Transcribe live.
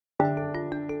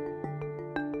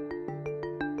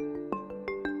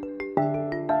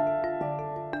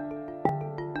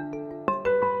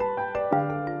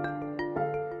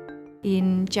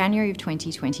January of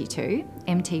 2022,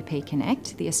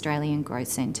 MTPConnect, the Australian Growth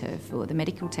Centre for the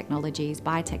Medical Technologies,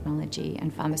 Biotechnology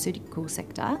and Pharmaceutical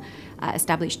sector,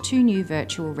 established 2 new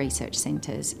virtual research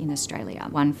centres in Australia,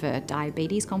 one for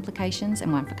diabetes complications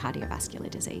and one for cardiovascular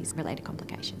disease related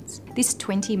complications. This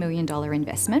 $20 million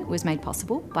investment was made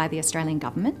possible by the Australian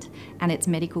Government and its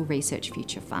Medical Research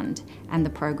Future Fund and the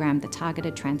program the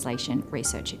Targeted Translation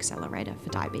Research Accelerator for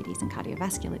diabetes and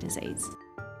cardiovascular disease.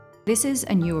 This is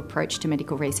a new approach to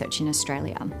medical research in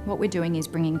Australia. What we're doing is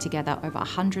bringing together over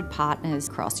 100 partners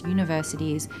across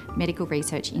universities, medical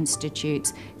research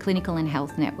institutes, clinical and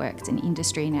health networks and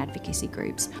industry and advocacy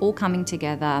groups, all coming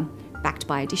together, backed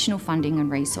by additional funding and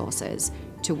resources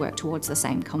to work towards the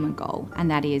same common goal, and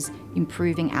that is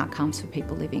improving outcomes for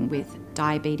people living with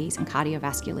diabetes and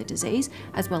cardiovascular disease,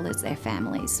 as well as their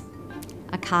families.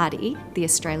 ACARDI, the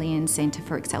Australian Centre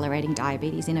for Accelerating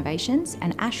Diabetes Innovations,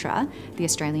 and ASHRA, the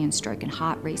Australian Stroke and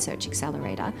Heart Research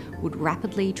Accelerator, would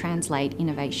rapidly translate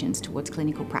innovations towards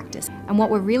clinical practice. And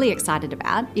what we're really excited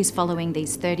about is following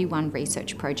these 31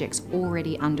 research projects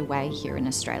already underway here in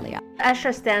Australia.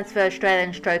 ASHRA stands for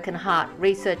Australian Stroke and Heart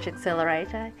Research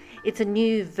Accelerator. It's a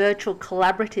new virtual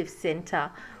collaborative centre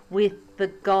with the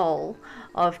goal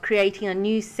of creating a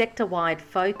new sector-wide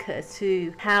focus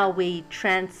to how we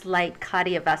translate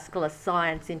cardiovascular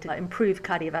science into improved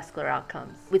cardiovascular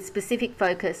outcomes, with specific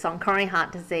focus on coronary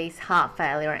heart disease, heart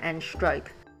failure and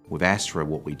stroke. With ASTRA,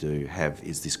 what we do have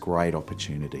is this great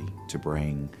opportunity to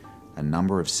bring a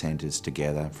number of centres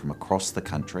together from across the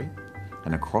country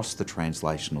and across the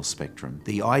translational spectrum.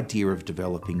 The idea of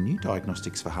developing new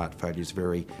diagnostics for heart failure is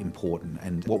very important,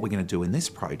 and what we're going to do in this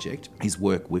project is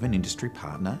work with an industry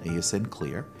partner, ESN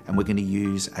Clear, and we're going to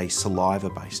use a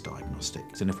saliva-based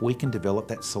diagnostics. And if we can develop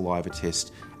that saliva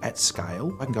test at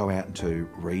scale, I can go out into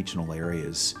regional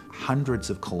areas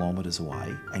hundreds of kilometres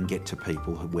away and get to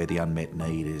people where the unmet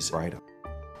need is greater.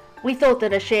 We thought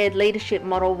that a shared leadership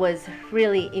model was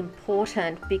really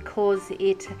important because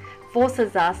it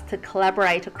forces us to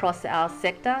collaborate across our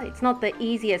sector. It's not the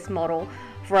easiest model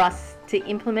for us to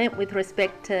implement with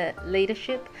respect to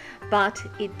leadership, but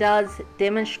it does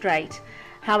demonstrate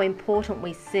how important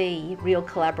we see real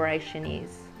collaboration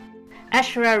is.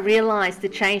 ASHRA realised to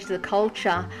change the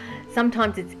culture,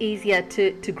 sometimes it's easier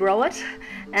to grow it,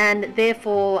 and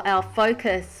therefore our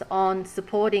focus on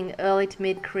supporting early to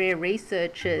mid-career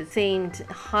researchers seemed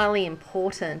highly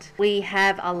important. We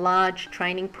have a large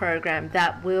training program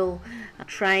that will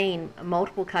train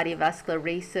multiple cardiovascular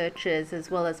researchers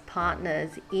as well as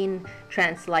partners in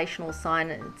translational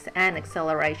science and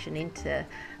acceleration into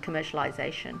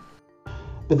commercialisation.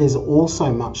 But there's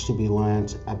also much to be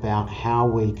learnt about how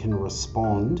we can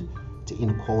respond to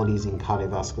inequalities in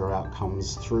cardiovascular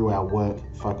outcomes through our work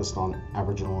focused on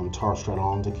Aboriginal and Torres Strait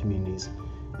Islander communities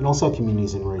and also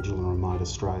communities in regional and remote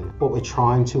Australia. What we're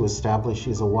trying to establish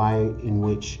is a way in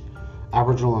which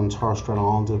Aboriginal and Torres Strait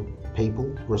Islander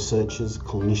people, researchers,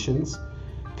 clinicians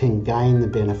can gain the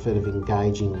benefit of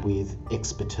engaging with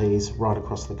expertise right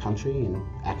across the country in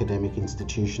academic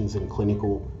institutions and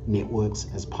clinical networks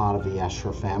as part of the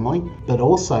ASHRA family, but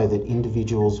also that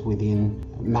individuals within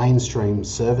mainstream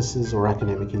services or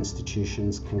academic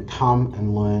institutions can come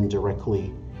and learn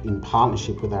directly in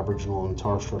partnership with Aboriginal and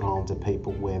Torres Strait Islander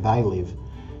people where they live,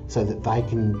 so that they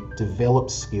can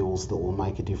develop skills that will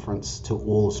make a difference to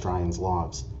all Australians'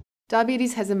 lives.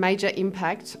 Diabetes has a major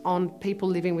impact on people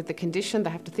living with the condition. They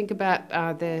have to think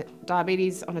about their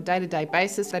diabetes on a day-to-day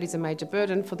basis. That is a major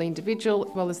burden for the individual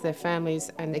as well as their families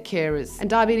and their carers. And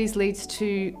diabetes leads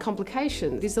to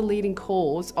complications. It is a leading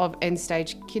cause of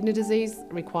end-stage kidney disease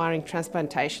requiring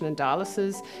transplantation and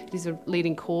dialysis. It is a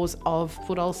leading cause of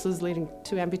foot ulcers leading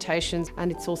to amputations,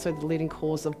 and it's also the leading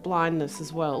cause of blindness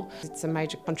as well. It's a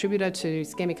major contributor to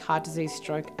ischemic heart disease,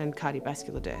 stroke and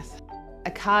cardiovascular death.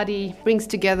 ACARDI brings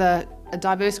together a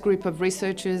diverse group of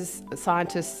researchers,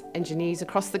 scientists, engineers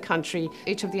across the country.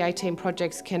 Each of the 18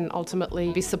 projects can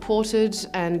ultimately be supported,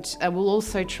 and will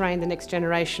also train the next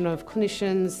generation of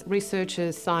clinicians,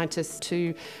 researchers, scientists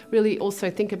to really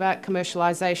also think about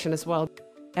commercialisation as well.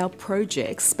 Our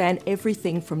projects span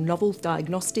everything from novel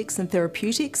diagnostics and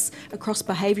therapeutics across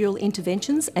behavioural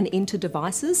interventions and into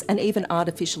devices and even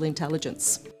artificial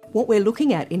intelligence. What we're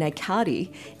looking at in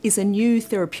ACARDI is a new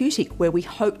therapeutic where we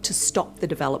hope to stop the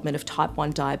development of type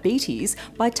 1 diabetes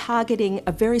by targeting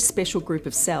a very special group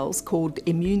of cells called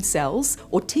immune cells,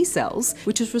 or T cells,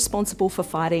 which is responsible for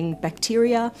fighting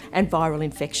bacteria and viral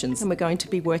infections. And we're going to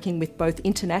be working with both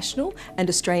international and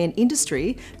Australian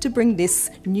industry to bring this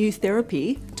new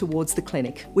therapy towards the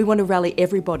clinic. We want to rally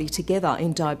everybody together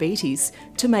in diabetes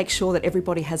to make sure that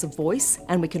everybody has a voice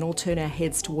and we can all turn our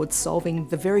heads towards solving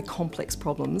the very complex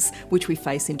problems outcomes which we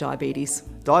face in diabetes.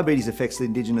 Diabetes affects the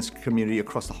Indigenous community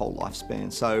across the whole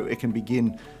lifespan, so it can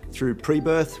begin through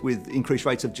pre-birth with increased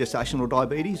rates of gestational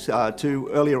diabetes to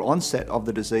earlier onset of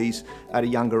the disease at a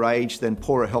younger age, then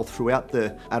poorer health throughout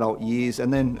the adult years,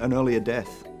 and then an earlier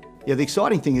death. Yeah, the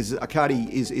exciting thing is Accardi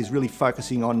is really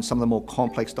focusing on some of the more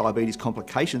complex diabetes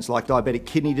complications like diabetic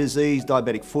kidney disease,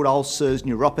 diabetic foot ulcers,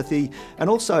 neuropathy, and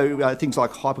also things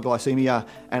like hypoglycemia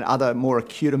and other more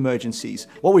acute emergencies.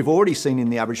 What we've already seen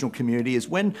in the Aboriginal community is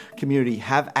when community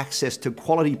have access to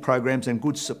quality programs and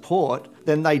good support,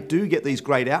 then they do get these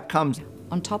great outcomes.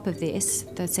 On top of this,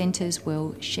 the centres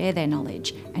will share their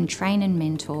knowledge and train and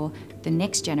mentor the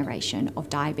next generation of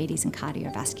diabetes and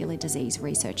cardiovascular disease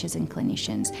researchers and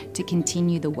clinicians to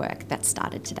continue the work that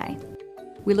started today.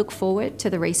 We look forward to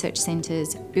the research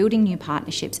centres building new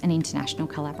partnerships and international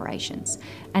collaborations,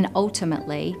 and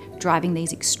ultimately driving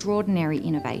these extraordinary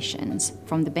innovations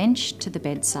from the bench to the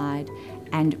bedside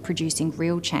and producing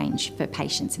real change for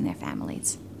patients and their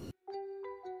families.